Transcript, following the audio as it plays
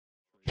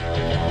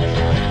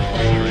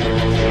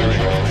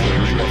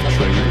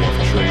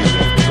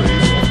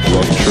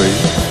Tree.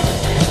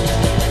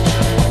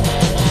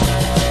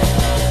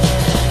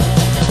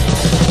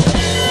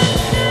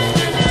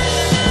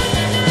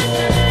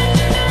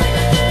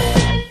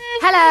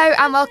 Hello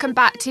and welcome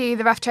back to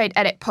the Rough Trade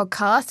Edit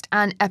podcast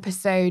and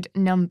episode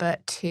number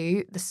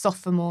 2, the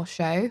sophomore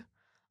show.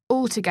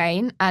 All to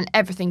gain and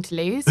everything to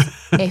lose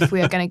if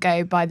we are going to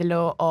go by the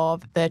law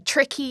of the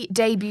tricky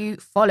debut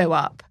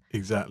follow-up.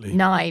 Exactly.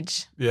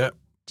 Nige. Yeah.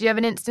 Do you have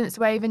an instance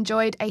where you've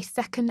enjoyed a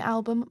second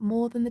album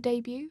more than the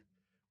debut?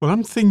 Well,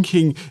 I'm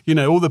thinking,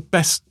 all the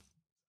best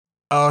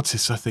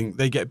artists, I think,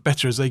 they get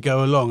better as they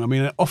go along. I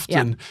mean,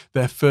 often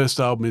their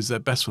first album is their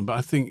best one, but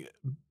I think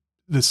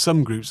there's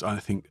some groups I'm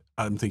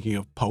thinking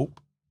of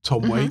Pulp,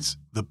 Tom Waits,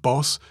 The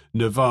Boss,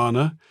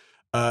 Nirvana.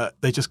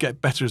 They just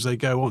get better as they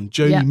go on.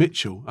 Joni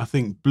Mitchell, I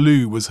think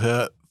Blue was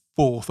her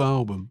 4th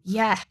album.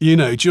 Yeah. Do you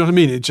know what I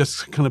mean? It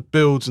just kind of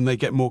builds and they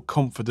get more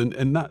confident.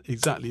 And that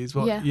exactly is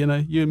what, you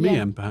and me,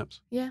 Em, perhaps.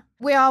 Yeah.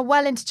 We are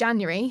well into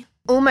January,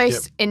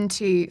 almost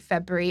into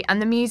February,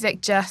 and the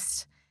music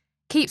just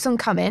keeps on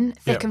coming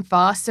thick and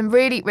fast. Some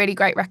really, really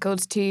great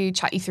records to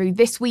chat you through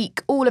this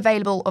week, all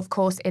available, of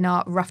course, in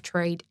our Rough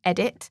Trade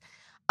Edit.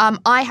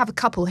 I have a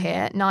couple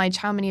here. Nige,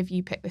 how many have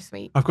you picked this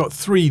week? I've got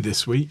 3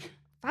 this week.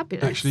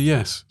 Fabulous. Actually,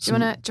 yes. Do you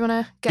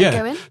wanna get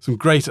going? There's some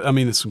great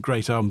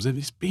albums. And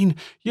it's been,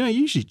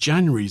 usually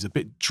January's a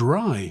bit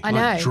dry. I know.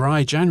 Like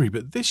dry January,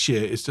 but this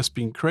year it's just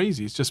been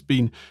crazy. It's just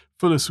been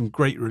full of some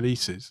great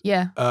releases.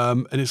 Yeah.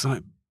 And it's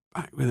like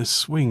back with a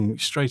swing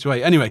straight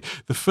away. Anyway,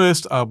 the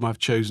first album I've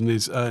chosen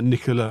is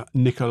Nicolas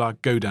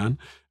Godin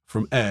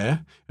from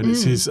Air, and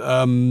it's his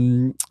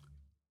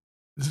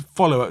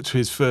follow-up to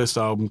his first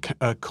album,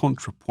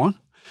 Contrepoint,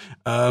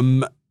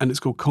 and it's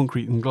called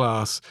Concrete and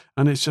Glass,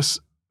 and it's just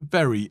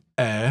very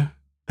Air.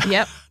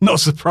 Yep. Not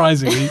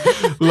surprisingly,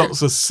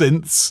 lots of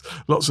synths,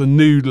 lots of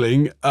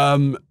noodling,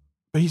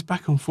 but he's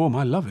back on form.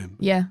 I love him.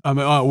 Yeah. I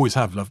mean, I always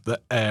have loved the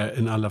Air,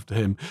 and I loved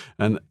him.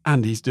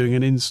 And he's doing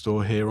an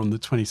in-store here on the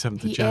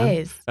 27th of Jan. He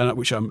is. And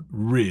which I'm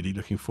really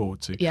looking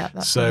forward to. Yeah,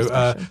 that's so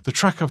special. the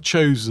track I've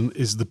chosen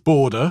is The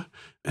Border,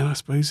 and I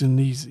suppose in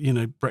these,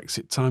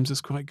 Brexit times,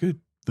 it's quite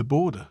good. The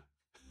Border.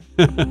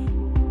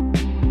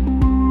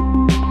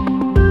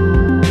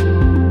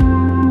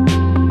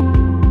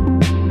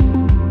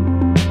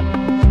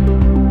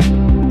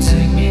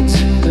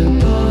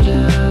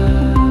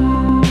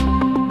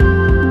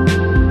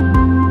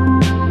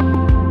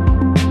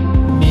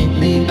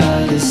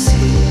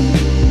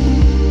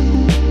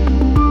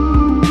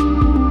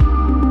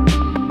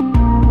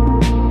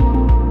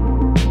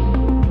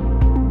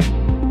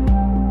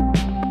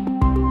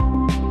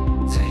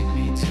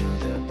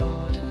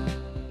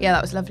 Yeah,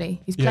 that was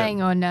lovely. He's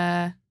playing on,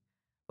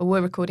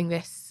 we're recording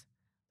this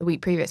the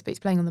week previous, but he's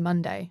playing on the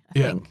Monday, I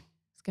think.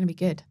 It's going to be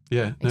good.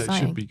 Yeah, no, it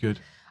should be good.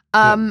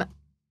 I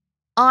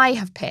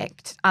have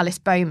picked Alice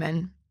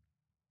Bowman,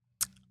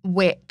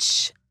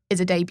 which is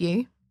a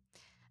debut,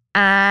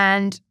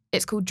 and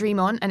it's called Dream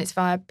On, and it's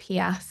via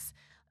PS.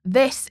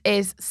 This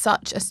is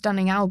such a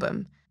stunning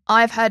album.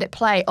 I've heard it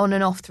play on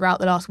and off throughout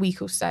the last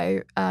week or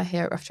so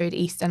here at Rough Trade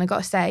East, and I've got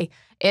to say,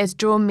 it has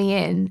drawn me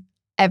in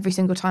every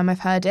single time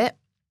I've heard it.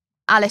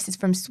 Alice is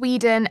from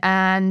Sweden,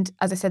 and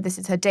as I said, this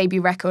is her debut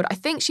record. I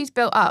think she's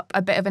built up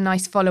a bit of a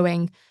nice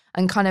following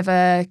and kind of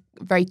a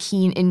very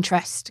keen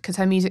interest because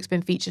her music's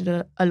been featured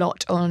a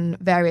lot on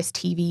various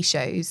TV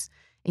shows,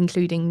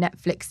 including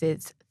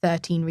Netflix's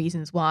 13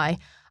 Reasons Why.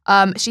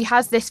 She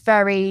has this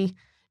very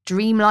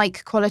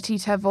dreamlike quality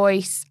to her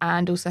voice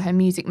and also her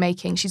music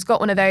making. She's got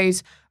one of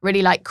those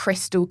really like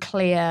crystal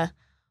clear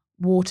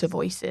water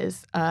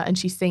voices, and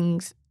she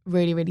sings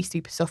really, really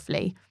super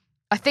softly.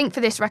 I think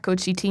for this record,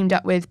 she teamed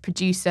up with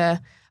producer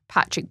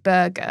Patrick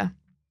Berger,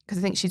 because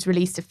I think she's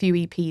released a few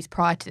EPs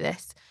prior to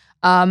this.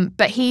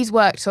 But he's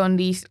worked on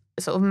these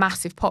sort of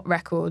massive pop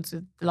records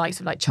with the likes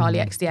of like Charlie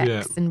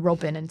XCX and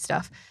Robin and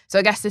stuff. So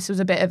I guess this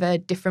was a bit of a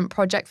different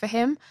project for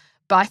him.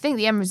 But I think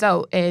the end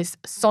result is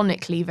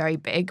sonically very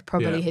big,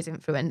 probably his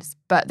influence.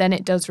 But then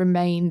it does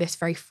remain this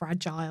very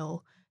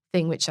fragile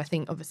thing, which I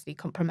think obviously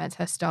complements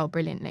her style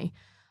brilliantly.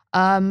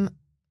 And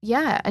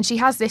she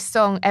has this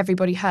song,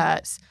 Everybody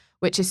Hurts,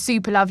 which is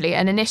super lovely.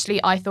 And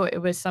initially I thought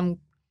it was some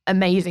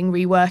amazing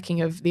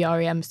reworking of the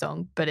R.E.M.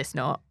 song, but it's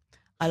not.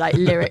 I like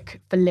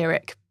lyric for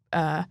lyric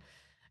kind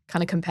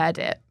of compared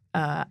it,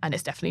 and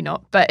it's definitely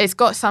not. But it's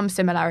got some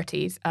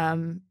similarities,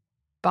 but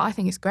I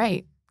think it's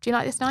great. Do you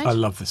like this, Nige? I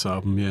love this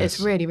album, yes. It's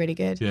really, really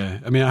good. Yeah,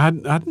 I mean, I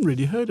hadn't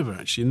really heard of her,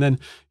 actually. And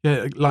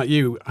then, like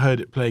you, heard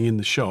it playing in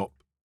the shop.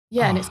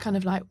 Yeah, and it's kind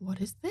of like,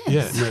 what is this?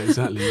 Yeah, no,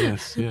 exactly,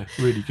 yes, yeah,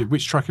 really good.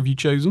 Which track have you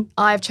chosen?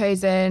 I've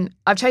chosen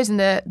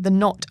the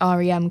not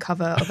R.E.M.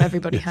 cover of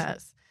Everybody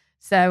Hurts.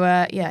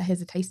 So,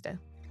 here's a taster.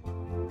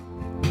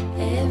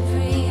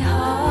 Every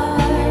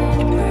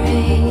heart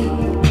breaks,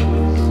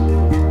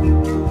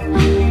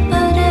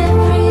 but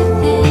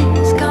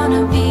everything's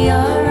gonna be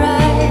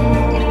alright.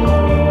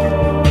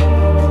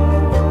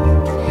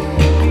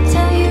 I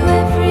tell you,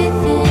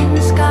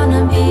 everything's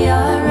gonna be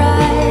alright.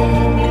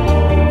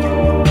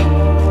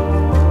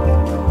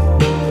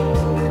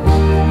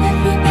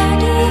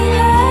 Everybody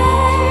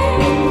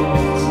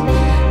hurts.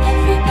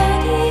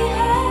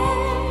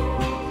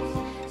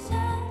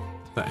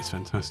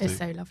 fantastic. It's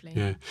so lovely.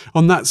 Yeah.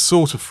 On that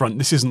sort of front,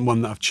 this isn't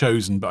one that I've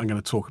chosen, but I'm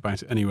going to talk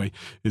about it anyway,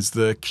 is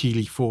the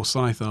Keely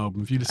Forsyth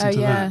album. Have you listened to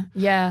that?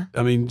 Yeah.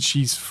 I mean,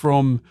 she's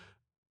from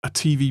a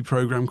TV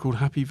program called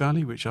Happy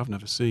Valley, which I've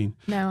never seen.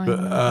 No, But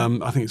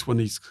haven't. I think it's one of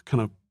these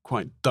kind of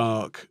quite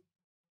dark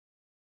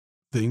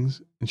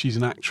things. And she's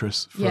an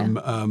actress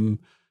from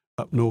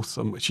up north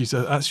somewhere. She's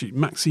actually,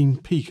 Maxine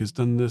Peake has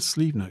done the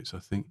sleeve notes, I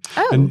think.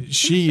 Oh, And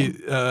she's,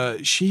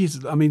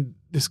 I mean,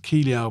 this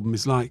Keely album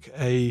is like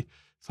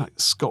it's like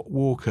Scott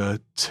Walker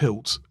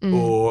Tilt,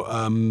 or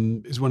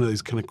is one of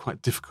those kind of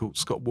quite difficult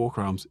Scott Walker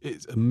albums.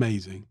 It's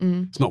amazing.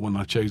 It's not one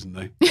I've chosen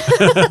though,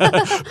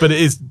 but it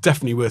is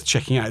definitely worth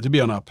checking out. To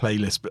be on our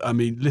playlist, but I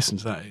mean, listen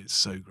to that; it's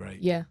so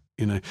great. Yeah,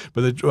 you know.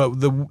 But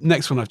the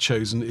next one I've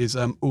chosen is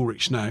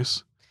Ulrich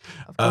Schnaus,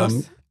 of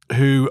course.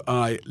 who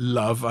I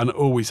love and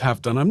always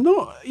have done. I'm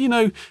not, you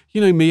know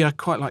me, I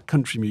quite like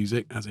country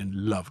music, as in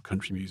love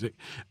country music,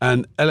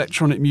 and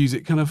electronic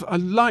music. Kind of, I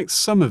like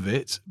some of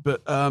it,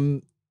 but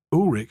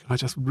Ulrich, I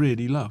just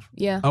really love.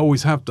 Yeah. I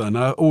always have done.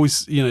 I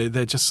always,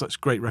 they're just such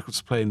great records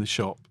to play in the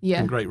shop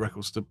and great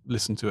records to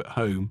listen to at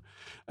home.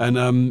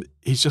 And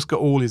he's just got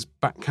all his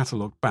back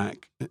catalogue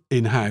back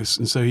in house,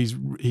 and so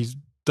he's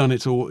done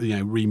it all,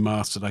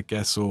 remastered, I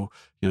guess, or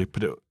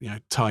put it,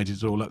 tidied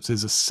it all up. So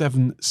there's a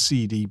 7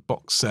 CD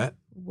box set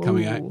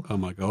coming out. Oh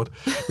my God,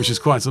 which is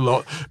quite a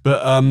lot,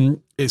 but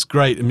it's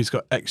great. I mean,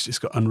 it's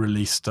got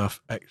unreleased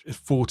stuff,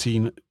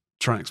 14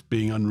 tracks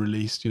being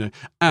unreleased,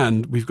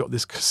 and we've got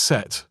this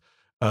cassette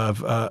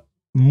of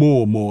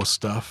more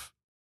stuff.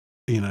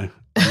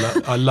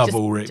 I love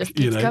Ulrich. Just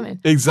keeps coming.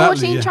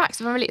 Exactly. 14 tracks.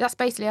 That's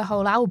basically a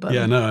whole album.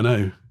 Yeah, no, I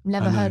know.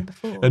 Never heard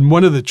before. And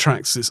one of the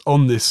tracks that's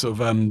on this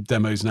sort of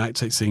demos and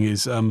outtakes thing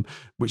is,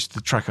 which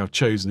the track I've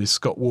chosen is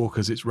Scott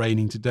Walker's "It's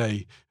Raining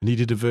Today," and he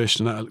did a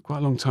version of that quite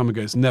a long time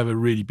ago. It's never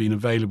really been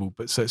available,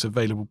 but so it's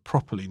available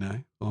properly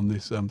now on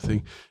this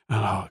thing.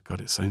 And oh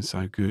God, it sounds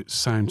so good.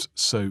 Sounds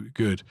so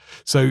good.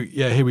 So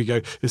yeah, here we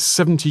go. There's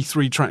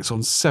 73 tracks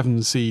on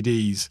 7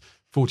 CDs.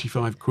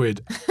 45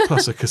 quid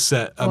plus a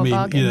cassette. I mean,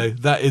 bargain.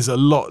 that is a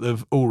lot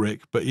of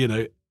Ulrich, but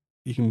you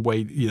can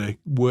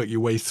work your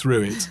way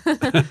through it.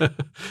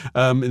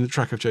 In the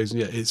track I've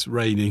chosen, It's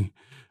Raining.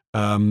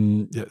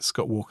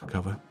 Scott Walker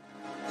cover.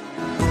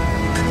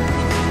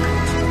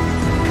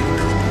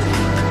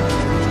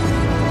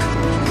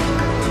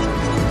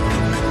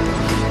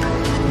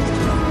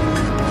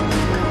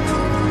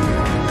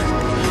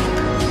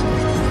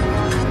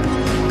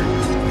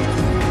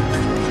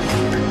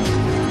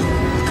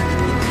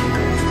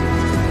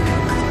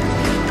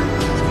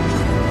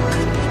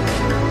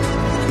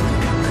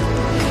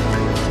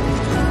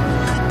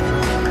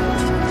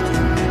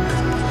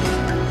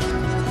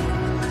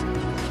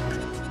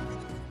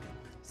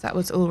 That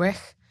was Ulrich.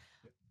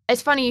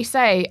 It's funny you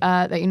say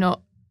that you're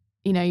not,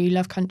 you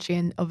love country,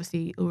 and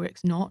obviously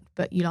Ulrich's not,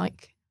 but you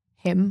like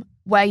him,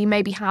 where you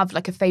maybe have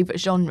like a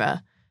favourite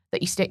genre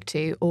that you stick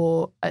to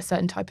or a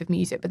certain type of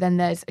music, but then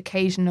there's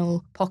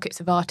occasional pockets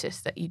of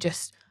artists that you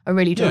just are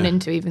really drawn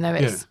into, even though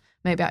it's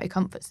maybe out of your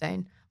comfort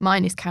zone.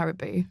 Mine is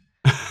Caribou,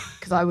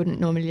 because I wouldn't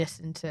normally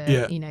listen to,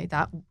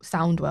 that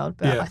sound world,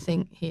 but I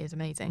think he is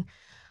amazing.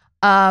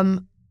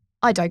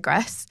 I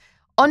digress.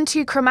 On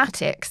to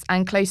Chromatics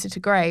and Closer to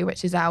Grey,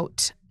 which is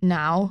out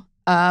now.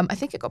 I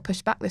think it got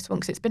pushed back this one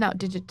because it's been out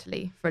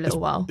digitally for a little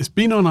while. It's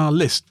been on our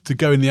list to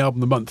go in the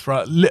album of the month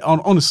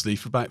honestly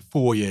for about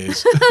 4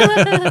 years.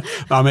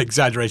 I'm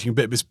exaggerating a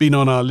bit, but it's been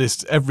on our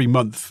list every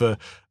month for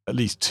at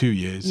least 2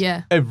 years.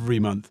 Yeah. Every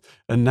month.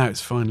 And now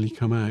it's finally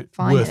come out.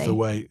 Finally. Worth the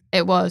wait.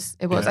 It was.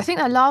 Yeah. I think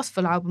their last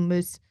full album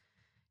was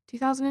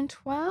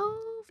 2012,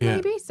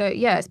 maybe? So,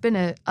 it's been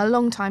a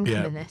long time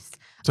coming, this.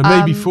 So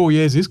maybe 4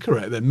 years is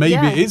correct then. Maybe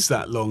it is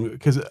that long,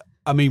 because,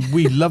 I mean,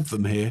 we love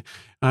them here.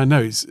 I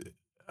know it's...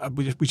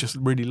 We just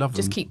really love them.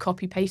 Just keep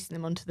copy-pasting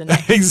them onto the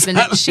next, exactly. the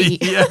next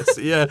sheet. Yes,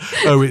 yeah.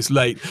 Oh, it's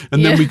late.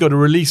 And then we got a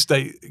release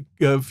date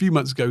a few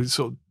months ago,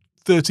 sort of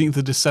 13th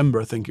of December,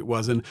 I think it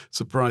was. And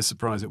surprise,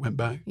 surprise, it went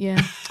back. Yeah.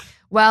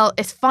 Well,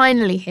 it's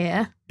finally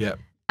here. Yeah.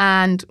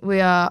 And we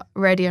are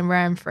ready and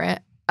raring for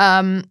it.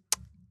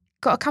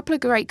 Got a couple of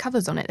great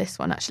covers on it, this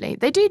one, actually.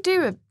 They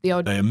do the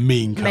odd... They're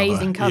mean cover.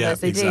 Amazing covers. Yeah,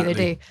 they exactly.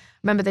 do.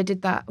 Remember they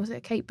did that, was it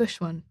a Kate Bush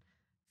one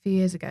a few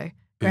years ago?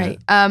 Great.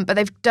 Yeah. But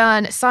they've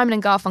done Simon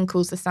and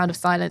Garfunkel's The Sound of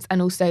Silence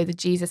and also the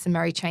Jesus and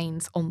Mary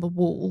Chain's On the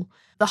Wall.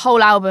 The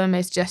whole album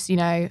is just,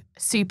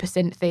 super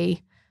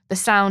synthy. The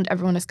sound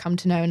everyone has come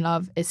to know and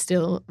love is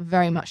still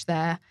very much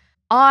there.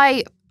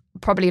 I,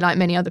 probably like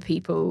many other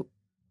people,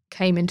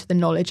 came into the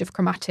knowledge of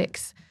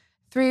Chromatics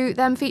through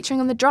them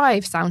featuring on the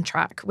Drive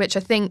soundtrack, which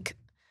I think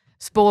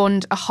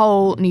spawned a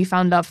whole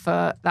newfound love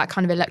for that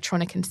kind of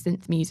electronic and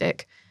synth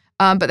music.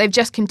 But they've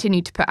just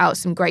continued to put out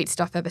some great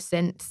stuff ever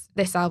since.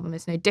 This album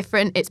is no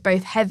different. It's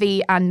both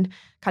heavy and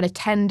kind of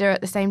tender at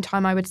the same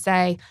time, I would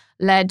say,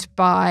 led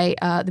by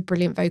the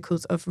brilliant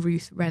vocals of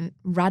Ruth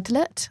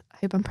Radlett. I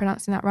hope I'm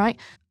pronouncing that right.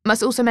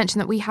 Must also mention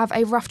that we have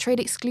a Rough Trade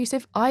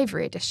exclusive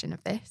Ivory edition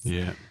of this,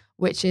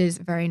 which is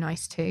very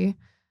nice too.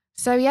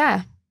 So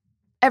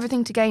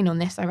everything to gain on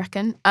this, I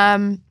reckon.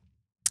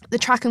 The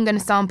track I'm going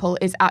to sample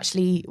is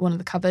actually one of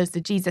the covers,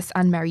 the Jesus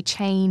and Mary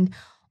chain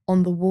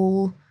on the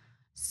wall.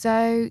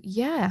 So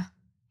yeah,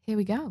 here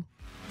we go.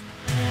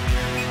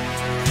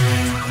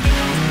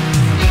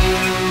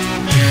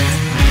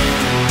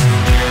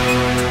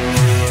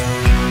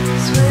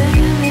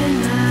 Swim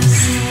in the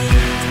sea,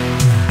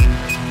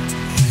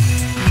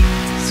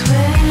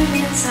 swim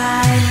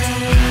inside me,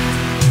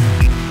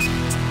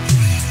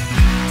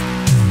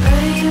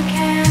 but you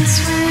can't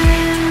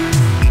swim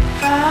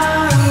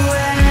far away.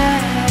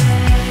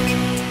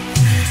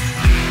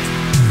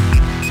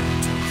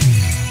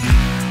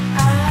 I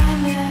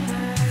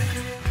never.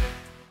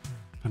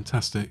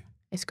 Fantastic.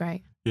 It's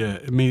great. Yeah,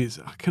 I mean,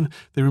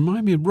 they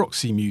remind me of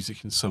Roxy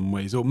music in some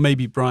ways, or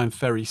maybe Brian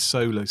Ferry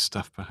solo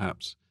stuff,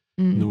 perhaps,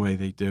 in the way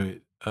they do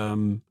it.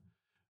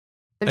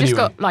 They've just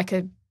got like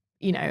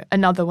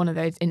another one of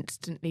those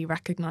instantly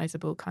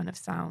recognisable kind of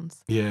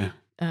sounds. Yeah.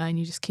 And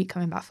you just keep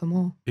coming back for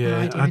more.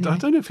 Yeah, I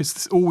don't know if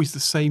it's always the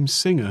same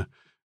singer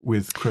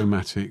with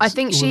Chromatics. I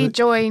think she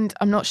joined,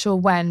 I'm not sure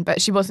when,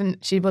 but she wasn't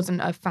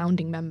a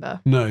founding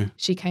member. No.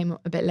 She came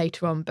a bit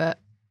later on, but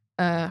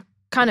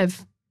kind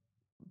of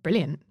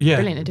brilliant. Yeah,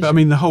 Brilliant addition. but I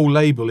mean, the whole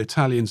label,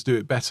 Italians do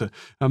it better.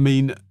 I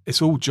mean, it's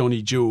all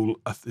Johnny Jewel,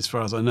 as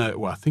far as I know.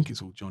 Well, I think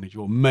it's all Johnny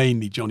Jewel,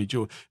 mainly Johnny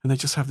Jewel. And they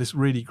just have this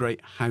really great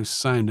house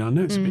sound. I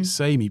know it's a bit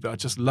samey, but I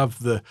just love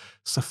the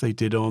stuff they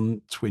did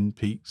on Twin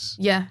Peaks.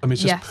 Yeah. I mean,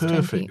 it's just Twin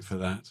perfect Peaks. for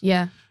that.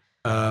 Yeah.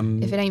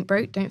 If it ain't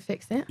broke, don't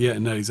fix it. Yeah,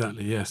 no,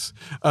 exactly, yes.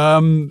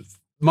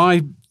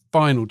 My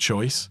final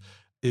choice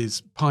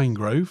is Pine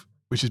Grove,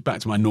 which is back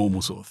to my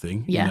normal sort of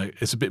thing. Yeah. You know,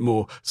 it's a bit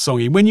more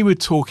songy. When you were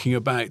talking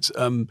about,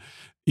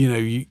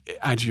 you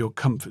out of your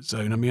comfort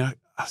zone, I mean,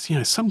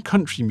 some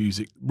country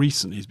music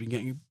recently has been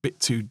getting a bit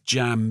too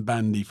jam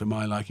bandy for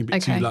my liking, a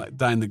bit too like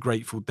down the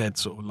Grateful Dead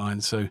sort of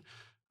line. So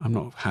I'm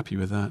not happy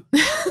with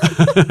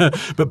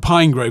that. But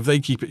Pine Grove, they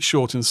keep it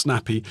short and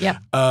snappy. Yeah.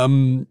 I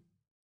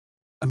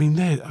think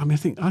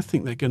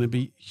they're going to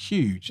be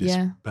huge. This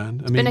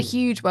band. It's been a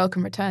huge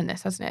welcome return.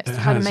 This, hasn't it? It's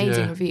had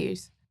amazing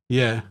reviews.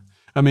 Yeah,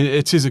 I mean,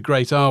 it is a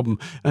great album,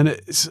 and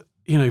it's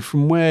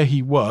from where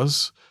he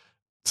was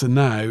to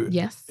now.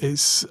 Yes,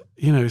 it's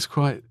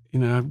quite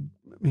I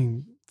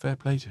mean, fair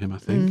play to him, I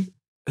think.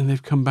 And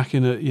they've come back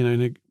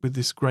with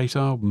this great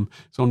album.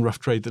 It's on Rough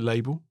Trade, the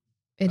label.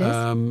 It is.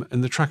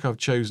 And the track I've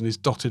chosen is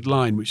Dotted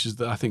Line, which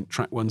is I think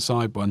track 1,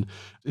 side 1.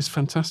 It's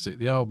fantastic.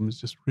 The album is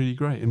just really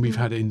great, and we've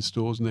had it in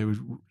stores, and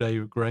they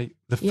were great.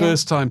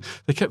 First time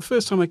they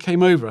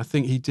came over, I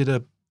think he did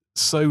a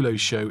solo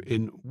show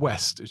in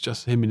West. It was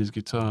just him and his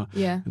guitar.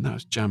 Yeah, and that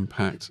was jam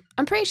packed.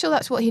 I'm pretty sure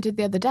that's what he did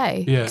the other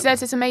day. Yeah, because there's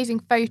this amazing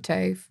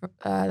photo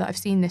that I've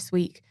seen this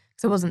week.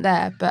 Because I wasn't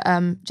there, but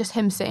just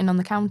him sitting on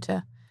the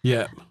counter.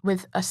 Yeah,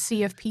 with a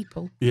sea of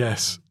people.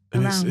 Yes,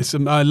 and it's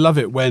I love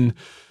it when.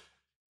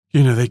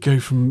 They go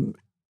from,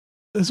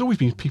 there's always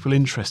been people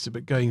interested,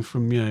 but going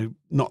from,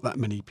 not that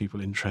many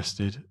people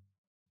interested,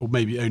 or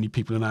maybe only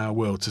people in our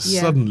world, to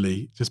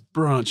suddenly just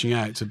branching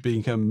out to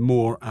become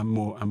more and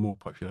more and more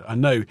popular. I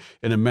know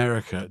in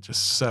America, it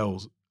just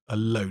sells a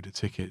load of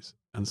tickets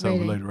and sells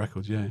a load of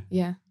records. Yeah.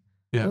 Yeah.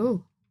 Yeah.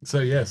 Ooh. So,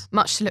 yes.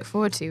 Much to look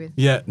forward to.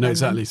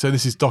 Exactly. So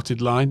this is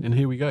Dotted Line, and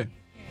here we go.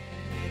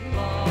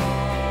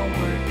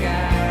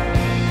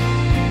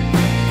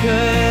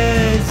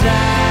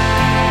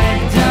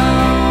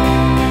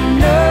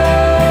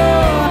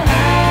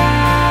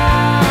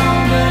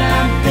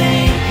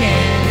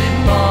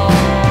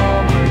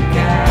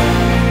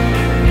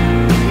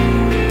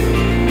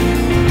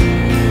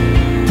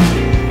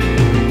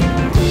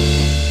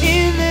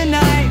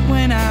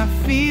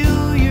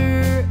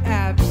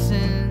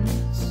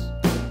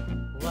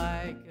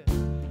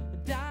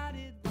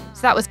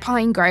 So that was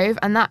Pine Grove,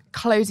 and that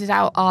closes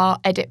out our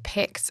edit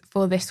picks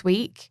for this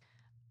week.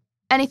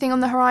 Anything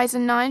on the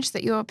horizon, Nige,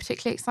 that you're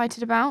particularly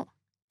excited about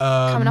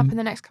coming up in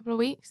the next couple of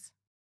weeks?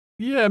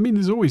 Yeah, I mean,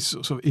 there's always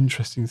sort of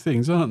interesting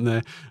things, aren't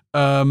there?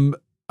 I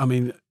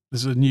mean,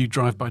 there's a new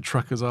Drive By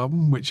Truckers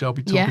album, which I'll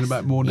be talking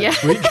about more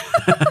next week.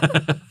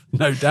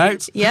 No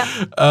doubt.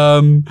 Yeah.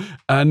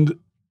 And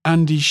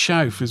Andy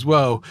Schauf as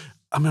well.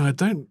 I mean, I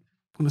don't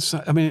want to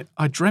say,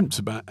 I dreamt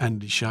about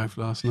Andy Schauf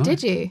last night.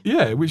 Did you?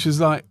 Yeah, which is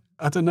like,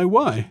 I don't know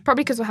why.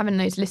 Probably because we're having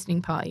those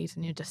listening parties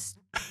and you're just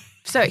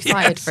so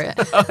excited for it.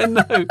 I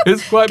know.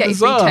 It's quite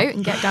bizarre. Get your free tote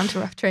and get down to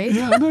Rough Trade.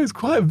 Yeah, I know. It's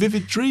quite a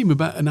vivid dream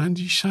about an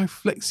Andy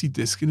Schauf flexi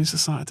disc, and it's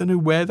just like, I don't know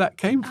where that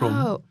came from.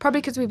 Oh,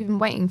 probably because we've been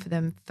waiting for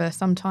them for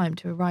some time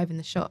to arrive in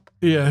the shop.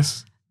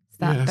 Yes. It's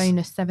that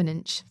bonus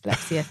 7-inch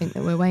flexi, I think,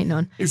 that we're waiting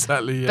on.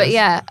 Exactly, yes. But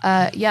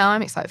yeah,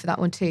 I'm excited for that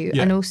one too.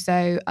 Yeah. And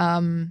also,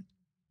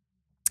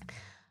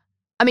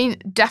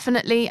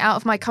 definitely out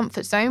of my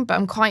comfort zone, but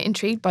I'm quite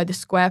intrigued by the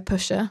Square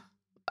Pusher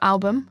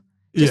album.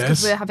 Just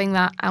because we're having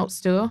that out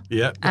store.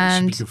 Yeah,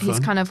 and he's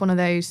kind of one of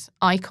those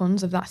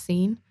icons of that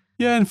scene.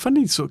 Yeah, and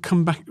funny sort of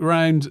come back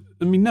around.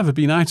 I mean, never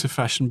been out of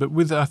fashion, but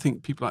with, I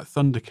think, people like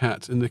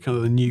Thundercat and the kind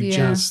of the new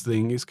jazz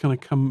thing, it's kind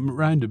of come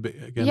around a bit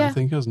again, I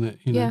think, hasn't it?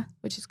 Yeah,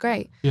 which is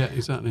great. Yeah,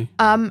 exactly.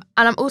 And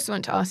I'm also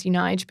want to ask you,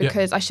 Nige,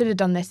 because I should have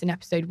done this in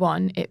episode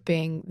 1, it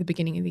being the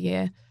beginning of the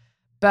year.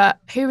 But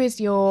who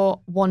is your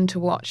one to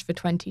watch for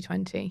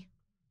 2020,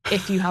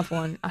 if you have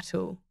one at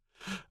all?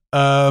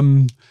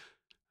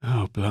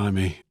 Oh,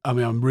 blimey. I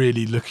mean, I'm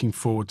really looking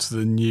forward to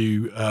the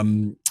new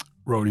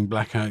Rolling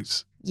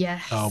Blackouts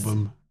Yes.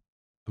 album.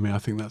 I mean, I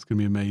think that's going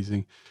to be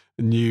amazing.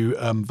 The new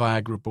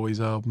Viagra Boys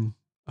album.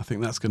 I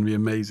think that's going to be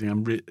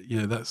amazing.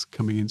 That's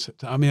coming in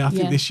September. I mean, I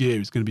think this year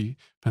is going to be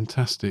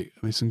fantastic.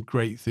 I mean, some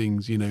great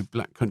things.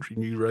 Black Country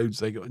New Roads,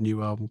 they got a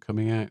new album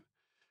coming out.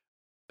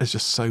 There's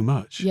just so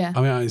much. Yeah.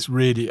 I mean, it's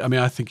really,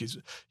 I think it's,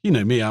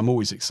 me, I'm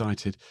always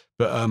excited,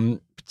 but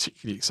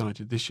particularly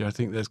excited this year. I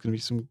think there's going to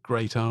be some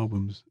great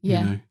albums.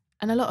 Yeah.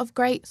 And a lot of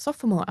great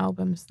sophomore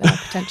albums that are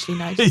potentially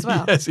nice as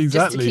well. Yes,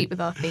 exactly. Just to keep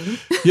with our theme.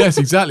 Yes,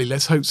 exactly.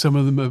 Let's hope some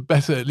of them are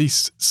better. At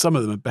least some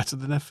of them are better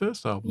than their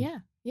first album.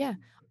 Yeah.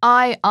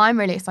 I'm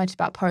really excited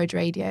about Porridge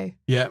Radio.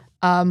 Yeah.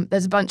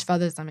 There's a bunch of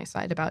others I'm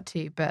excited about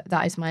too, but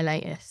that is my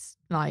latest,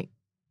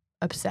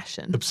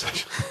 obsession.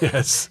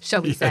 Yes.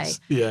 Shall we say?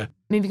 Yeah.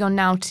 Moving on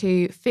now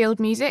to Field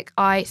Music.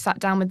 I sat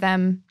down with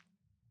them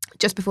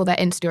just before their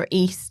Insta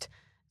East.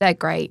 They're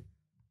great.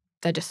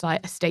 They're just a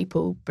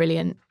staple,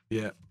 brilliant.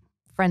 Yeah.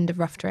 Friend of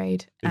Rough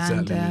Trade.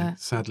 Exactly. And,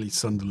 sadly,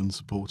 Sunderland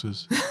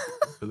supporters.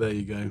 But there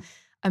you go.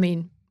 I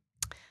mean,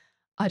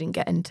 I didn't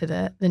get into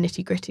the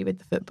nitty gritty with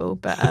the football,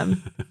 but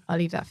I'll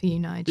leave that for you,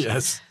 Nige.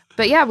 Yes.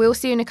 But yeah, we'll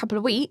see you in a couple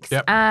of weeks.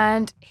 Yep.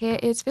 And here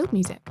is Field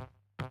Music.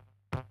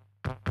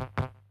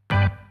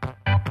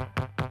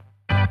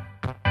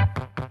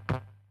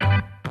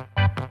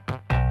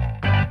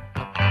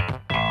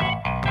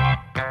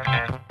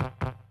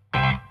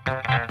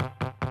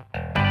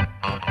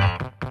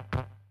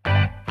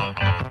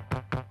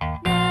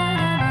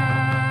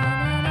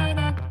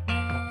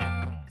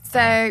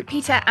 So,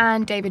 Peter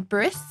and David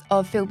Bruce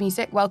of Field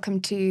Music,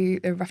 welcome to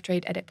the Rough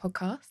Trade Edit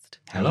podcast.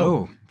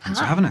 Hello. Thanks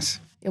for having us.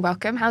 You're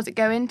welcome. How's it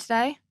going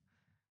today?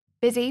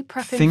 Busy,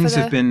 prepping Things for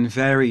the... have been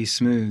very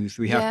smooth.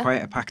 We Yeah. have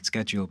quite a packed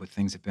schedule, but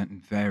things have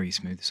been very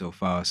smooth so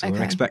far. So Okay.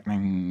 we're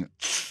expecting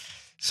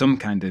some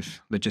kind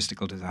of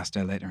logistical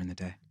disaster later in the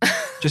day,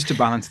 just to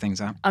balance things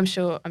out. I'm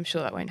sure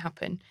that won't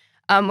happen.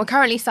 We're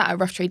currently sat at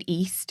Rough Trade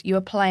East. You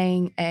are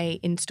playing a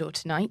in-store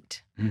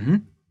tonight. Mm-hmm.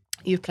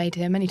 You've played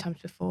here many times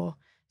before,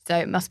 so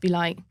it must be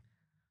not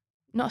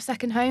a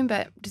second home,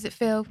 but does it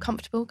feel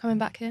comfortable coming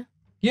back here?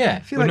 Yeah, I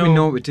feel like we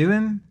know what we're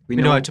doing. we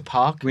know how to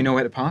park. We know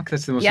where to park.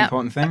 That's the most Yep.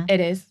 important thing.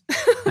 It is.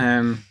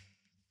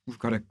 We've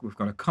got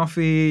a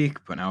coffee,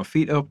 putting our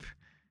feet up.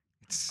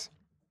 It's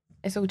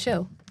It's all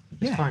chill.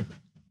 It's fine.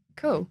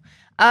 Cool.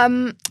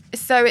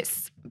 So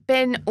it's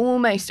been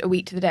almost a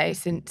week to the day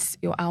since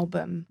your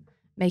album,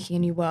 Making a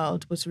New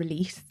World, was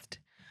released.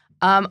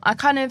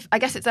 I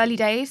guess it's early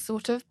days,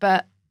 sort of,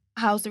 but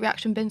how's the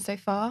reaction been so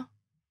far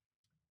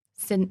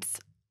since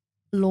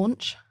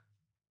launch?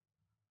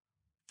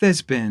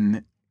 There's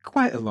been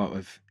quite a lot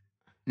of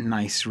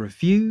nice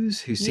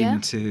reviews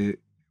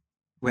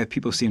where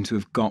people seem to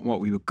have got what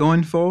we were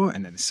going for,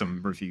 and then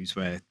some reviews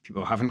where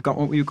people haven't got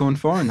what we were going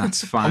for, and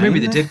that's fine. Or maybe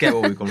they did get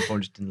what we were going for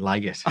and just didn't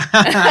like it,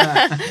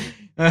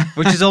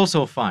 which is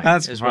also fine.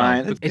 That's as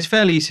fine. Well. It's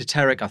fairly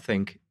esoteric, I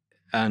think,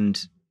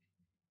 and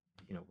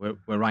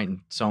we're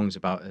writing songs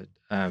about it,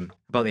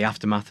 about the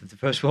aftermath of the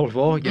First World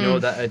War.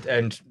 That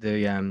and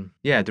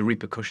the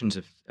repercussions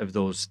of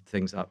those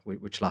things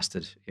which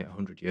lasted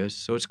 100 years.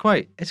 So it's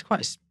quite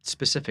a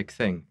specific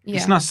thing. Yeah.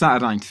 It's not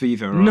Saturday Night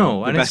Fever or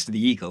No, the and Best of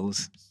the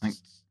Eagles.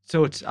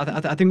 So it's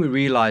I think we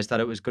realised that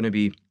it was going to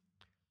be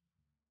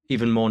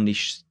even more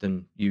niche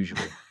than usual.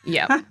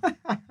 Yeah.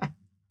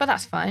 But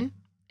that's fine.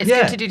 It's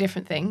Yeah. good to do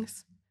different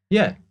things.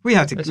 Yeah, we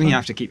have That's to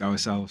fine. keep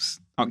ourselves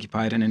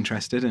occupied and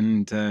interested,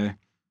 and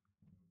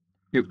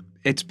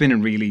it's been a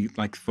really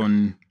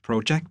fun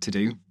project to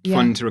do. Yeah.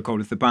 Fun to record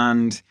with the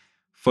band.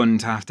 Fun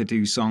to have to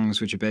do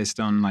songs which are based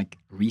on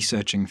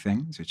researching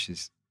things, which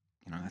is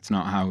that's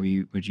not how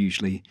we would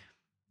usually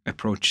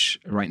approach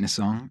writing a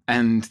song.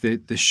 And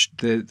the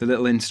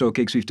little in-store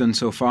gigs we've done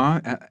so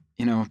far,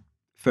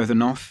 further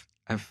north,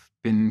 have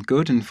been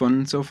good and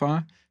fun so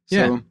far.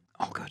 Yeah. So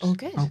all good. All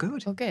good. All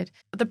good. All good.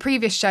 The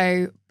previous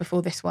show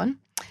before this one,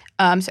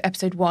 so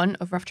episode 1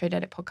 of Rough Trade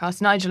Edit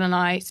podcast, Nigel and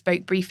I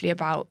spoke briefly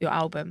about your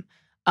album,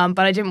 but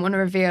I didn't want to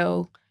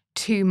reveal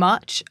too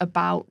much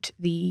about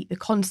the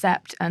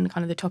concept and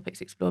kind of the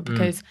topics explored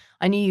because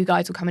I knew you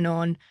guys were coming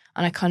on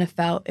and I kind of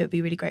felt it would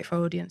be really great for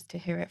our audience to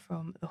hear it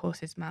from the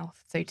horse's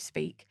mouth, so to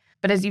speak.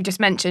 But as you've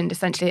just mentioned,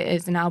 essentially it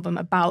is an album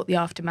about the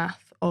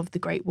aftermath of the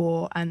Great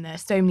War and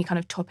there's so many kind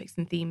of topics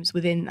and themes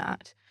within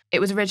that. It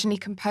was originally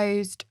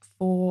composed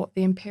for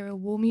the Imperial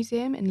War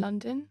Museum in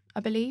London, I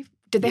believe.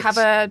 Did they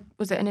have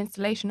was it an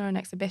installation or an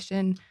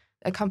exhibition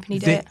that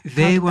accompanied it? How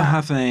They did were that-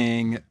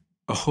 having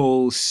a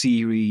whole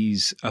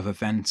series of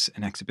events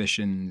and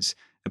exhibitions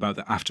about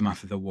the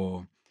aftermath of the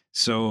war.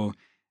 So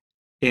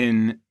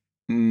in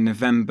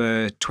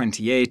November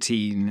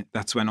 2018,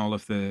 that's when all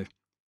of the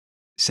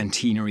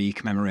centenary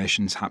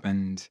commemorations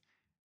happened.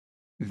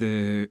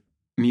 The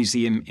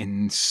museum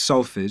in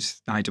Salford,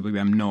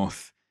 IWM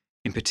North,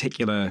 in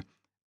particular,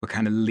 were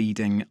kind of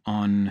leading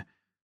on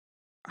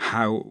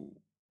how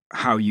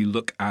how you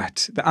look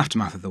at the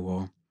aftermath of the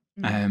war.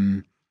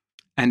 Mm.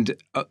 And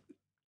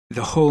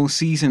the whole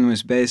season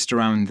was based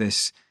around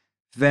this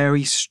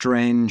very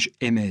strange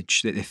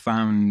image that they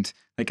found,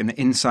 like, in the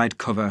inside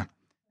cover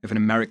of an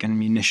American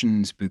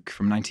munitions book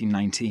from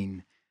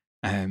 1919.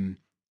 And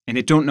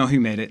they don't know who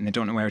made it and they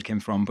don't know where it came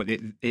from, but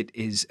it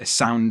is a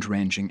sound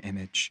ranging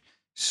image.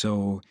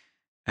 So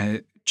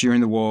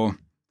during the war,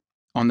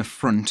 on the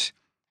front,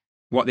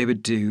 what they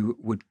would do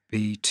would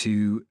be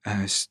to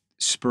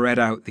spread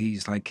out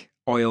these like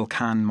oil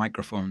can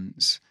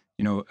microphones,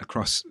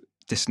 across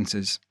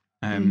distances,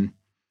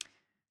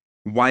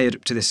 wired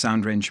up to this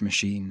sound range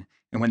machine.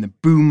 And when the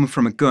boom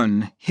from a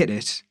gun hit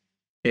it,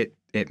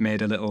 it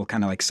made a little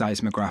kind of like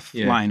seismograph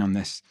line on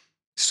this.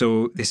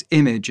 So this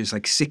image is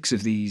like 6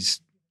 of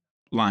these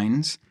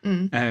lines.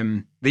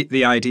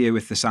 The idea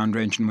with the sound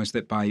ranging was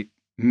that by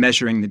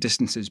measuring the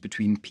distances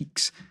between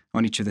peaks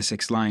on each of the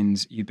 6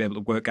 lines, you'd be able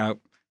to work out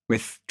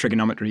with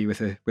trigonometry,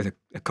 with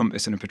a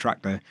compass and a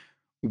protractor,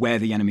 where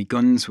the enemy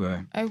guns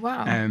were. Oh,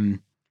 wow.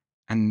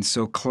 And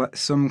so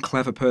some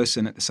clever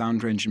person at the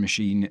sound ranging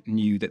machine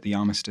knew that the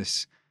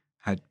armistice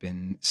had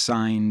been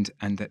signed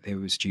and that there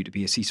was due to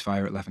be a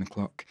ceasefire at 11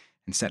 o'clock,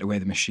 and set away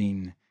the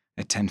machine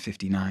at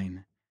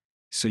 10:59.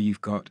 So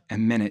you've got a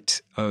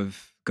minute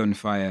of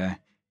gunfire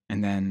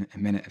and then a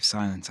minute of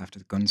silence after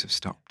the guns have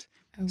stopped.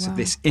 Oh, wow. So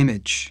this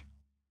image,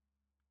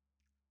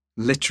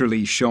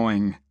 literally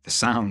showing the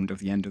sound of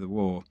the end of the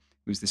war,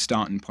 was the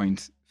starting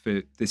point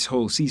for this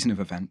whole season of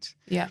event.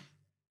 Yeah.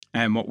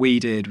 And what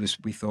we did was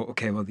we thought,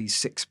 okay, well, these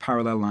 6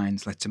 parallel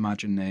lines, let's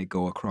imagine they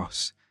go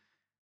across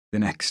the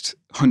next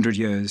 100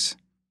 years,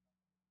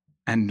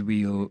 and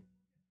we'll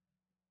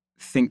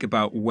think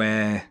about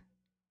where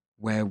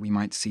we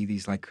might see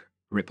these like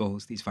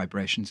ripples, these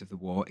vibrations of the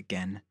war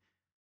again.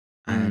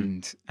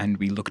 And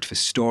we looked for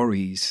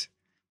stories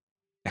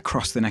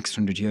across the next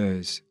 100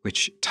 years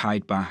which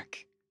tied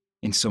back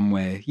in some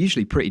way,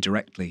 usually pretty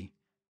directly,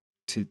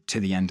 to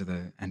the end of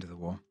the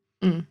war.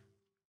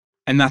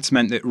 And that's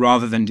meant that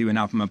rather than do an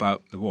album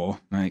about the war,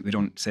 right, we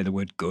don't say the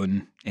word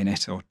gun in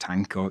it or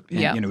tank or we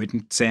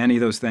didn't say any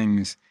of those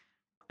things.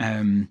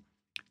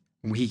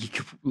 We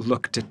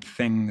looked at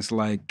things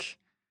like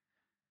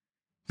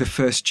the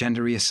first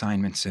gender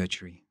reassignment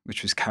surgery,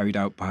 which was carried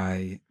out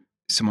by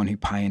someone who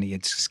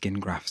pioneered skin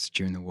grafts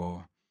during the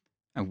war.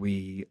 And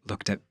we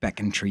looked at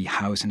Becontree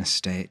Housing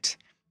Estate,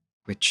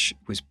 which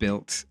was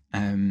built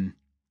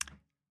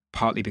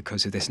partly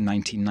because of this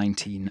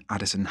 1919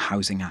 Addison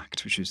Housing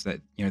Act, which was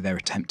their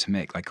attempt to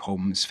make like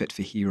homes fit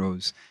for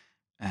heroes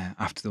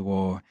after the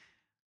war.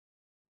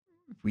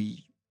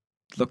 We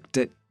looked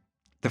at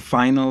the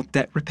final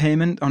debt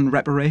repayment on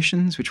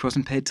reparations, which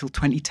wasn't paid till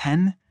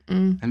 2010,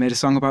 and made a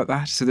song about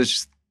that. So there's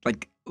just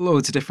like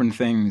loads of different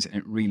things, and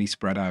it really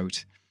spread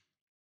out.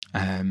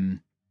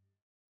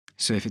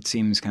 So if it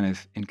seems kind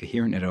of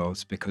incoherent at all,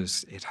 it's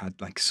because it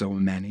had like so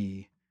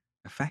many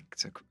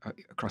effects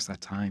across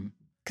that time.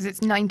 Because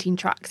it's 19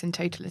 tracks in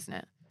total, isn't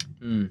it?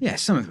 Yeah,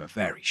 some of them are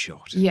very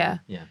short. Yeah.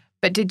 Yeah.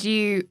 But did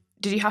you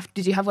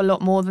have a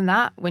lot more than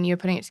that when you were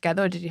putting it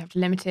together, or did you have to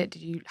limit it?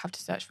 Did you have to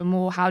search for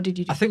more? How did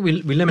you do I think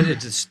we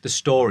limited the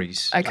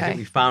stories. Okay. I think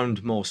we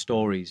found more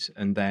stories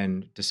and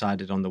then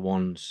decided on the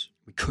ones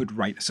We could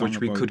write a song which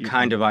we about, could you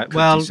kind know, of... could do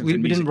Well, we something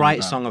didn't musically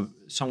write about.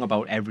 a song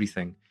about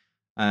everything.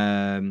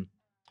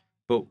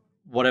 But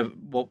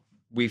what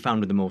we found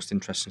were the most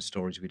interesting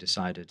stories we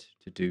decided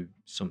to do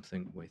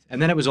something with.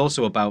 And then it was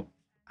also about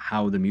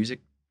how the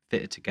music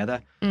fitted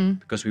together,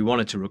 because we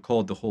wanted to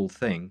record the whole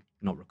thing,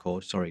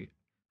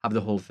 have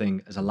the whole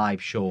thing as a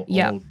live show,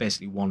 all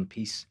basically one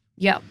piece.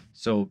 Yeah.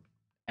 So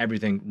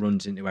everything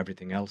runs into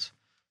everything else.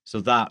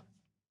 So that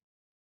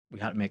we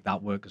had to make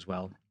that work as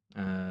well.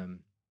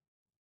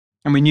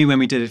 And we knew when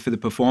we did it for the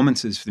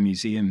performances for the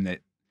museum that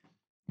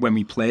when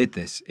we played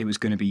this, it was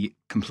going to be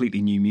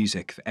completely new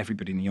music for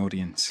everybody in the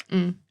audience.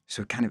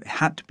 So it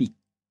had to be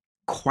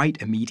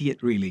quite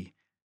immediate, really.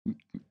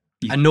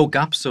 And no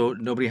gaps, so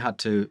nobody had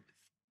to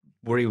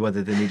worry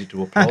whether they needed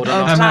to applaud or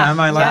Oh, not. clap. Am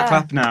I allowed Yeah. to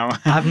clap now?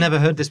 I've never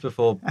heard this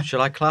before. Should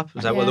I clap?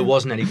 Was that, well, there Yeah.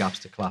 wasn't any gaps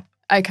to clap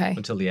Okay.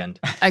 until the end.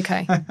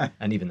 Okay.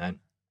 And even then,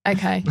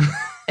 Okay.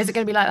 Is it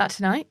going to be like that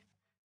tonight?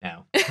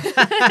 no.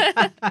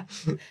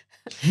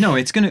 No,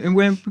 we're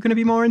going to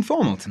be more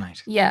informal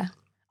tonight. Yeah.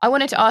 I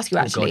wanted to ask you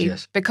Oh, God, actually,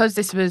 yes. because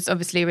this was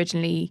obviously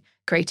originally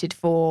created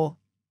for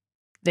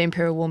the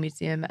Imperial War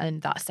Museum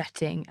and that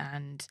setting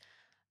and,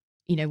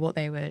 what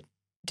they were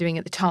doing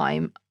at the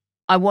time.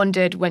 I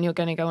wondered, when you're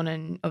going to go on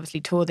and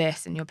obviously tour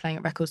this and you're playing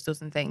at record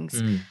stores and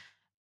things,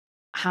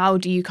 how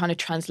do you kind of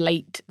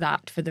translate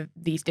that for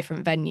these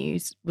different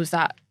venues? Was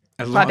that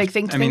quite a big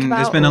thing to think about?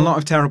 There's been a or- lot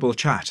of terrible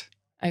chat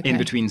Okay. in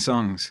between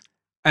songs.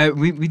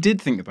 We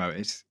did think about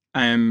it,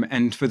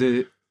 and for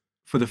the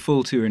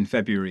full tour in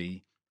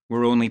February,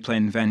 we're only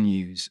playing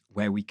venues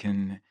where we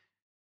can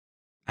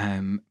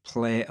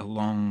play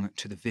along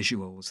to the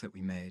visuals that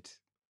we made,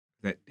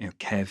 that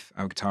Kev,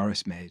 our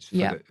guitarist, made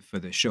for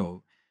the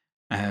show.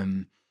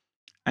 And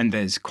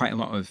there's quite a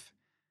lot of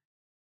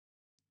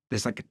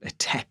there's like a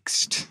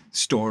text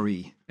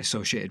story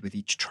associated with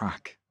each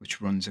track which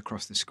runs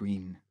across the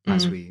screen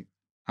as we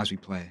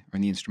play, or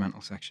in the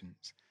instrumental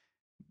sections.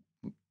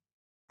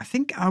 I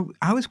think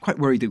I was quite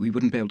worried that we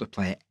wouldn't be able to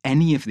play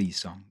any of these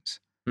songs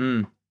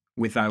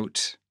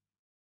without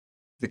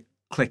the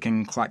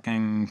clicking,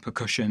 clacking,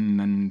 percussion,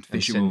 and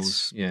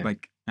visuals. synths,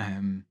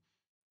 yeah.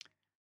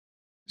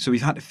 So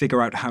we've had to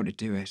figure out how to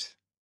do it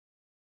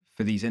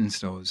for these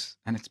instos,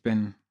 and it's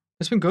been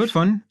good.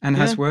 fun and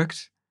has Yeah.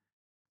 worked.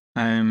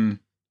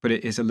 But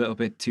it is a little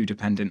bit too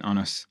dependent on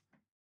us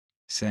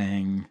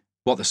saying,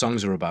 What the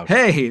songs are about.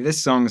 "Hey,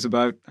 this song's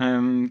about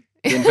the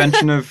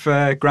invention of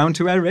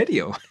ground-to-air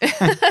radio."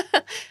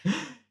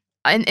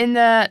 In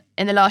the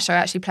last show, I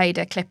actually played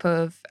a clip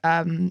of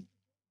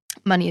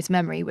 "Money Is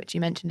Memory," which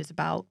you mentioned is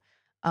about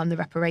the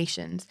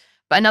reparations.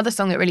 But another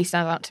song that really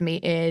stands out to me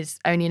is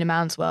 "Only in a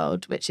Man's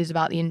World," which is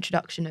about the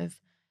introduction of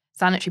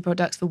sanitary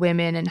products for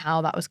women and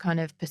how that was kind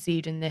of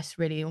perceived in this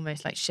really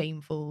almost like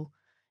shameful,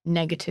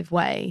 negative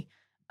way.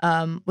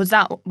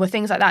 Were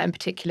things like that in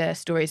particular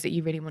stories that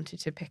you really wanted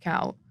to pick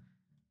out?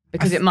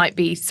 Because it might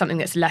be something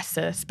that's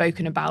lesser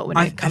spoken about when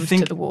it comes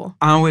to the war.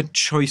 Our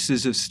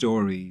choices of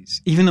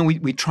stories, even though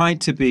we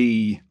tried to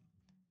be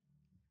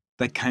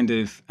like kind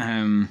of,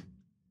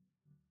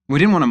 we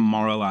didn't want to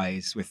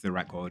moralize with the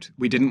record.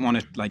 We didn't want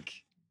to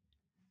like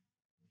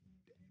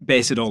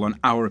base it all on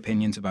our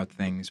opinions about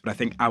things. But I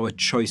think our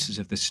choices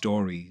of the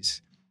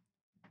stories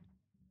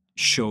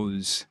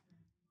shows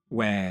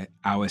where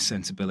our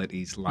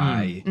sensibilities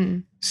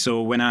lie.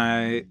 So when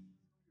I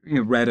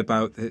read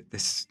about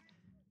this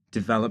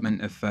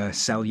development of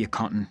Sell Your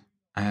Cotton,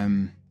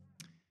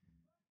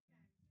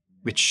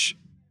 which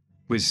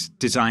was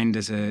designed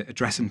as a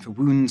dressing for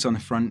wounds on the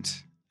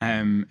front,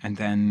 and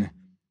then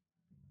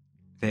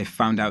they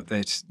found out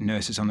that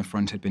nurses on the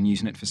front had been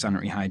using it for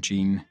sanitary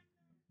hygiene,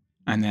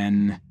 and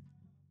then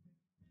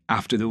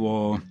after the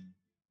war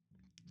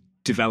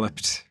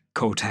developed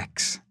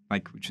Kotex,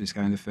 which was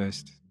kind of the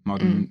first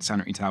modern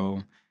sanitary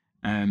towel,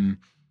 and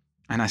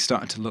I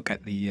started to look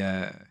at the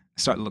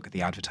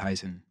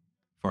advertising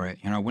for it.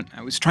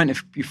 I was trying to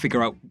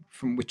figure out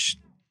from which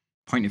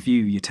point of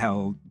view you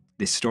tell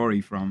this story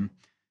from,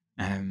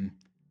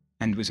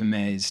 and was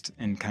amazed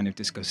and kind of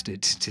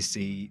disgusted to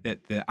see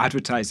that the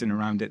advertising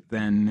around it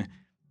then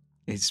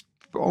is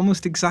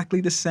almost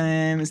exactly the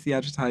same as the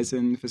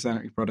advertising for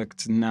sanitary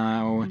products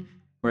now,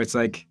 where it's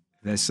like,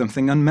 there's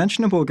something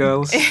unmentionable,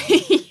 girls.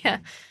 Yeah.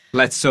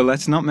 Let's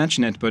not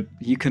mention it, but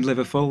you can live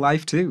a full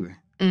life too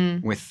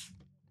with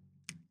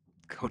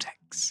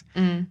Kotex.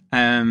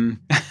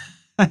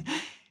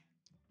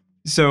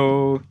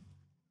 So,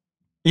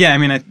 yeah, I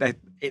mean,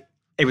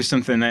 it was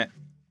something that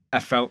I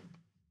felt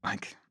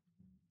like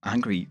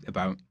angry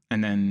about,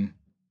 and then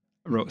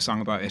wrote a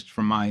song about it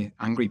from my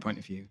angry point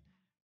of view,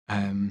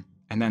 and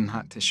then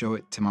had to show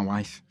it to my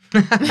wife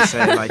and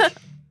say,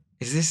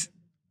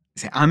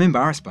 I'm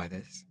embarrassed by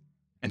this,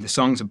 and the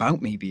song's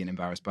about me being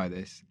embarrassed by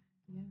this.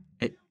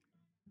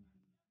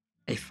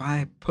 If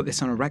I put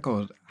this on a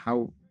record,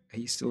 how are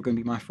you still going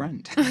to be my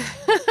friend?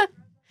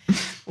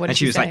 What did and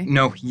she was say? like,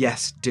 no,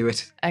 yes, do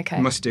it. Okay.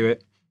 You must do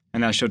it.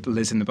 And then I showed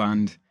Liz in the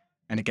band.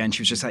 And again,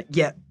 she was just like,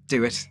 yeah,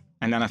 do it.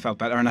 And then I felt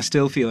better. And I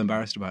still feel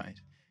embarrassed about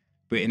it.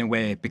 But in a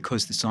way,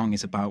 because the song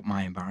is about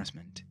my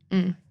embarrassment,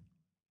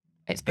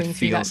 It's bringing it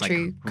through that feels like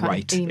true kind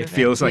right. of theme It of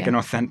feels like yeah. an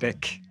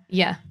authentic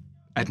Yeah.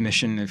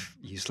 admission of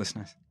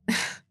uselessness.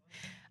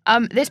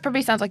 This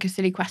probably sounds like a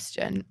silly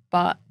question,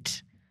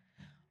 but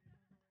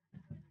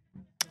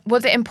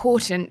was it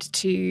important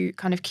to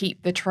kind of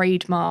keep the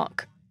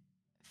trademark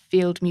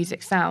field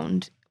music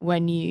sound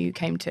when you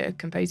came to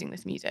composing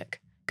this music?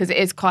 Because it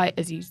is quite,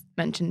 as you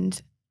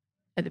mentioned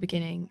at the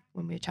beginning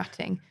when we were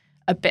chatting,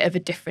 a bit of a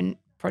different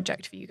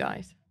project for you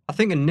guys. I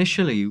think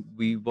initially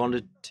we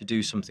wanted to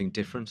do something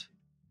different.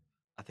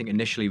 I think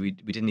initially we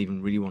didn't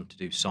even really want to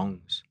do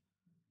songs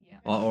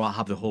or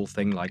have the whole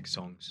thing like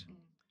songs.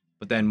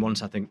 But then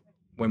once I think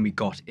when we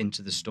got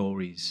into the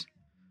stories,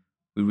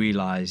 we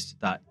realized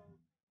that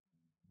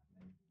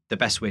the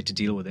best way to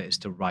deal with it is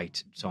to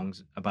write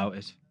songs about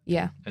it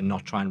Yeah. and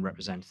not try and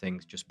represent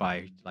things just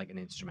by like an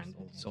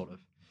instrumental sort of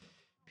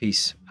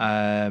piece.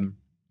 And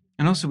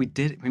also we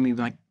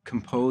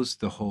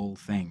composed the whole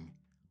thing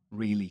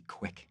really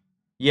quick.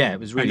 Yeah, it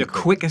was really and the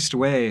quick. quickest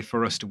way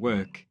for us to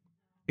work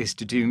is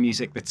to do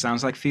music that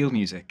sounds like field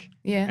music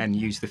Yeah. and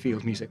use the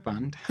field music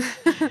band.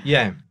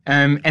 Yeah,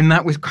 And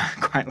that was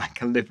quite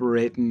like a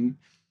liberating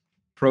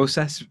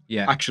process,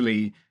 yeah.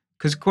 actually,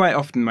 because quite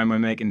often when we're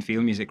making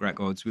field music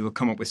records, we will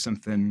come up with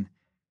something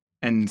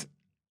and,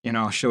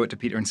 I'll show it to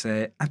Peter and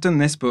say, I've done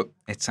this, but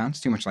it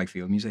sounds too much like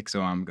field music,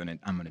 so I'm gonna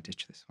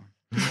ditch this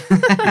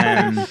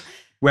one.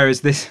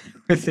 Whereas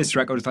with this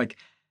record, it's like,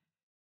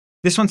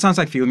 this one sounds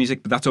like field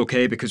music, but that's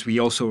okay because we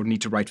also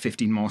need to write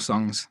 15 more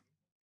songs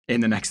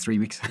in the next 3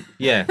 weeks.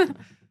 Yeah.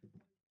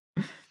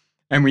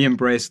 And we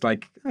embraced hey,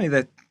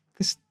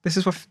 this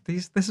is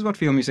what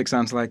field music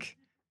sounds like.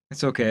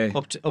 It's okay.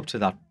 Up to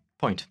that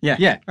point. Yeah.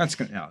 Yeah.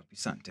 It'll be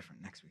something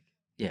different next week.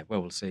 Yeah,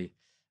 well, we'll see.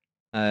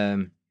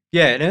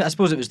 Yeah, and I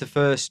suppose it was the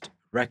first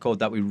record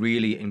that we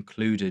really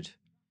included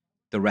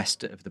the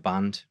rest of the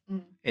band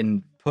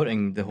in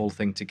putting the whole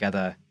thing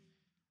together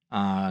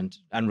and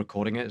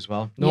recording it as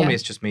well. Normally Yeah.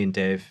 it's just me and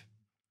Dave,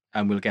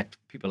 and we'll get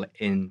people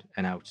in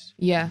and out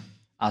Yeah.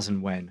 as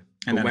and when.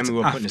 And But then when it's we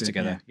were putting after, it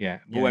together, But Yeah,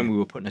 when yeah. we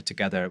were putting it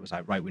together, it was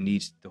like, right, we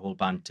need the whole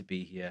band to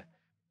be here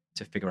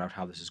to figure out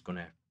how this is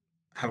gonna,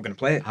 How we're going to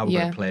play it. how we're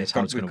Yeah. gonna play it,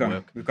 how it's We've gonna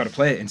got- work. We've got to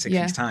play it in 6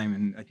 Yeah. weeks' time.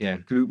 And Yeah.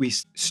 we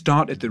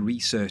started the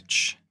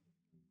research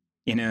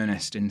in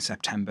earnest in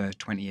September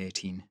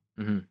 2018.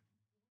 Mhm.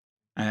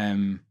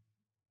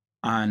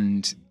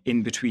 And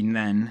in between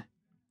then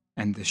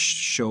and the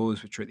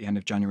shows, which were at the end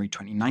of January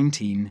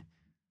 2019,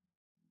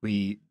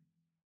 we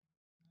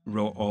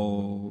wrote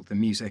all the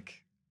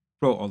music,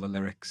 wrote all the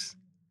lyrics.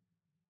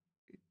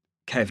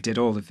 Kev did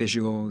all the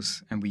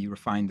visuals, and we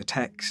refined the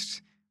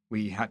text.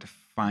 We had to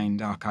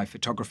find archive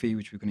photography,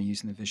 which we were going to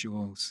use in the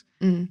visuals.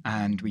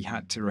 And we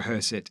had to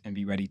rehearse it and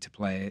be ready to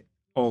play it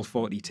all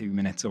 42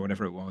 minutes or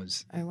whatever it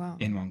was Oh, wow.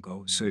 in one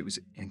go. So it was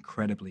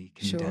incredibly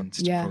Sure,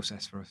 condensed yeah.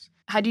 process for us.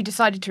 Had you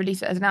decided to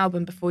release it as an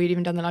album before you'd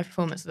even done the live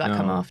performance? Did that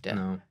come after?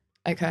 No.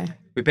 Okay.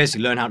 We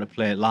basically learned how to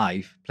play it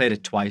live, played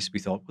it twice. We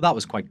thought, well, that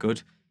was quite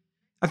good.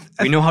 I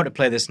We know how to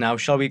play this now.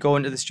 Shall we go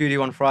into the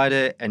studio on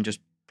Friday and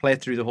just play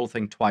through the whole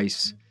thing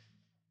twice?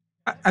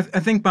 I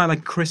think by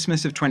like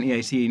Christmas of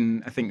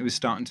 2018, I think it was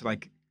starting to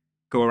like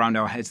go around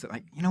our heads that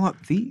like, you know what,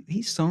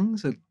 these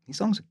songs are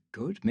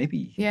good.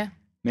 Maybe Yeah.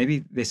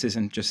 maybe this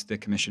isn't just the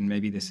commission.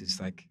 Maybe this is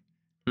like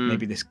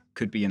maybe this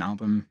could be an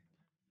album.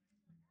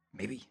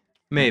 Maybe.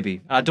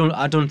 Maybe. I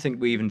don't think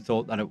we even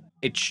thought that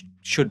it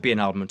should be an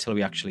album until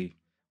we actually,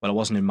 well, it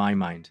wasn't in my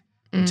mind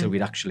until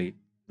we'd actually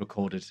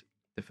recorded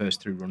the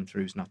first 3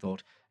 run-throughs, and I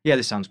thought, yeah,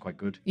 this sounds quite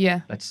good.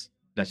 Yeah. Let's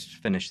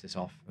finish this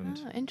off.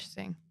 And Oh,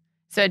 interesting.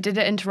 So did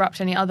it interrupt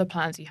any other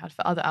plans you had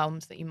for other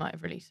albums that you might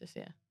have released this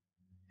year?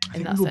 I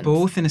think we were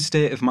both in a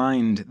state of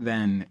mind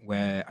then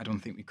where I don't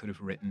think we could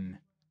have written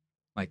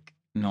like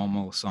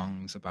normal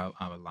songs about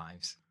our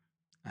lives.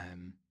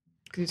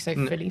 Because you're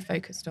so fully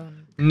focused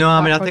on. No, I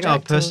that mean, I think our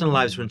project or- personal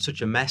lives were in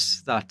such a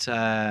mess that,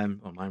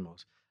 well, mine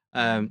was,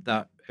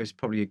 that it was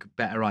probably a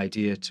better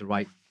idea to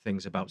write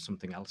things about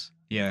something else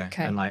Yeah.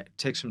 Okay. and like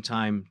take some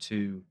time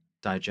to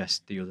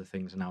digest the other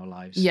things in our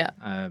lives. Yeah.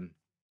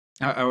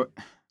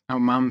 Our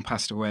mum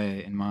passed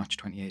away in March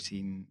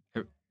 2018,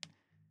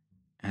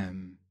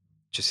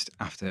 just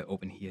after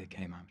Open Here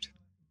came out,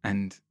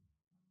 and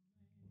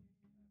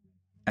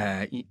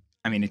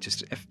I mean, it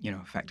just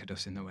affected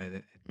us in the way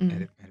that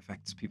it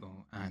affects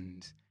people,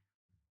 and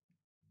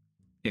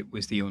it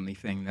was the only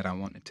thing that I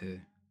wanted to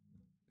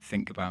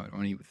think about,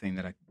 only thing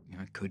that I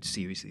could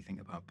seriously think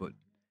about, but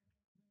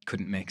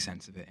couldn't make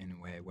sense of it in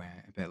a way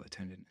where I'd be able to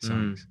turn it into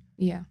songs.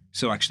 Yeah.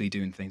 So actually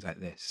doing things like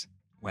this,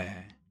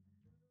 where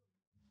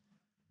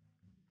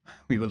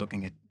we were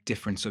looking at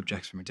different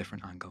subjects from a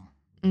different angle,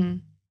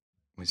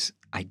 was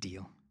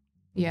ideal.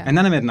 Yeah. And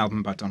then I made an album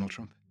about Donald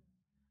Trump.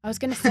 I was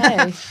going to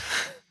say.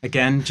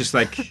 Again, just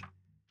like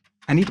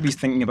I need to be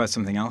thinking about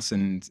something else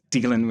and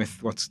dealing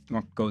with what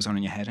goes on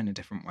in your head in a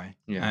different way.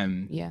 Yeah.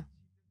 Yeah.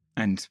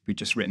 And we'd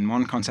just written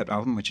one concept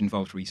album which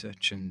involved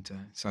research, and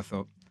so I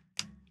thought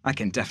I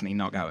can definitely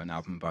knock out an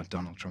album about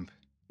Donald Trump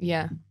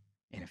Yeah.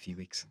 in a few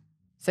weeks.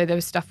 So there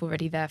was stuff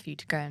already there for you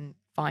to go and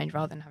find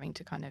rather than having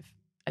to kind of,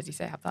 as you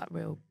say, have that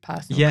real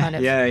personal kind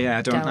of yeah.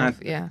 I don't.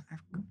 delve. Yeah.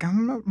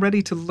 I'm not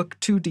ready to look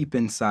too deep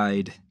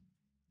inside,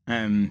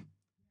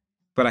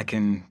 but I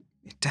can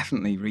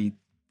definitely read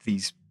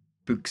these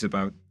books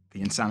about the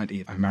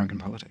insanity of American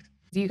politics.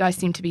 You guys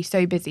seem to be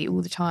so busy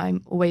all the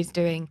time, always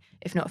doing,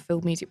 if not a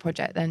field music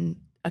project, then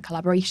a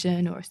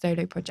collaboration or a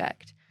solo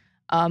project.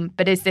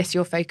 But is this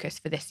your focus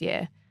for this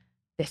year,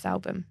 this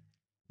album?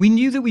 We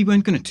knew that we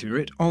weren't going to tour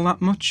it all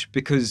that much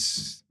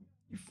because,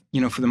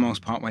 for the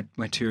most part,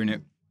 we're touring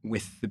it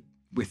with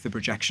the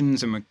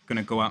projections, and we're going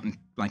to go out and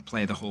like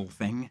play the whole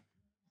thing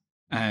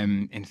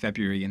in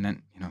February, and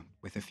then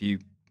with a few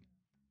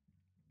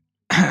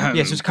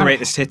Yes, it's kind of-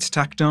 greatest hits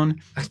tacked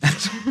on.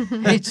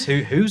 It's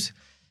who's?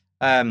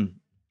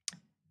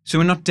 So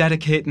we're not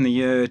dedicating the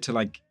year to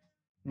like.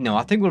 No,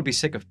 I think we'll be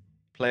sick of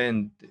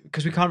playing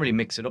because we can't really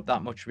mix it up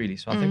that much, really.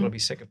 So I think we'll be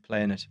sick of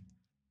playing it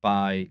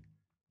by,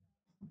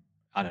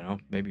 I don't know,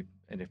 maybe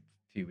in a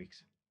few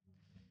weeks,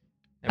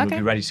 and Okay. we'll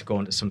be ready to go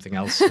into something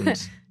else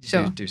and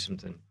Sure. do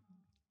something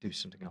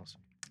else.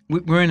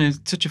 We're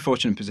in such a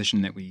fortunate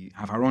position that we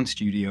have our own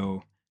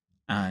studio,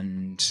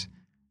 and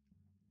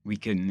we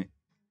can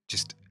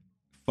just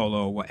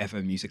follow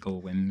whatever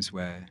musical whims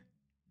we're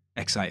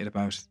excited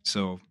about.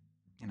 So,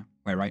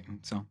 we're writing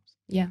songs.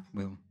 Yeah.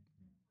 We'll.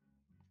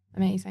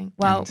 Amazing.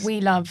 Well, Thanks.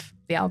 we love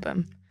the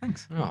album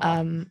Thanks.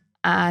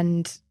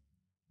 and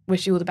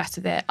wish you all the best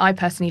with it. I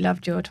personally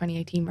loved your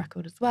 2018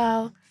 record as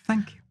well.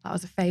 Thank you. That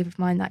was a fave of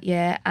mine that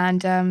year.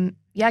 And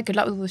good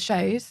luck with all the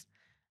shows.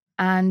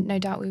 And no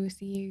doubt we will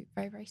see you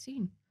very, very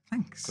soon.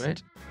 Thanks.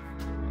 Great.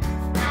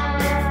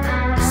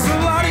 So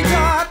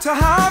la-di-da to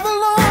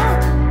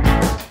Avalon,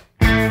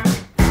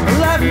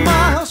 11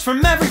 miles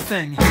from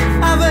everything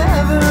I've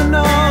ever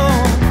known.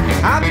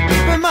 I'll be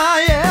keeping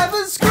my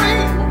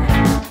everscreen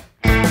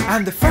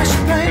and the fresh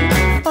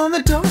paint on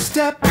the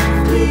doorstep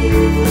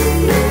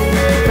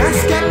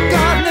Let's get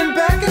gardening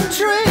back and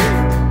tree.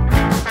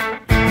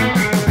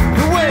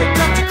 The way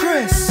Dr.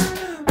 Chris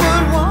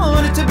would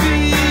want it to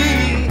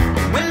be.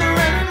 When the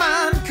red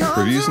man comes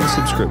Reviews and around.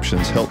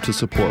 subscriptions help to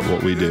support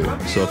what we do.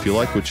 So if you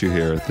like what you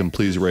hear, then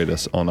please rate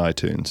us on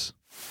iTunes.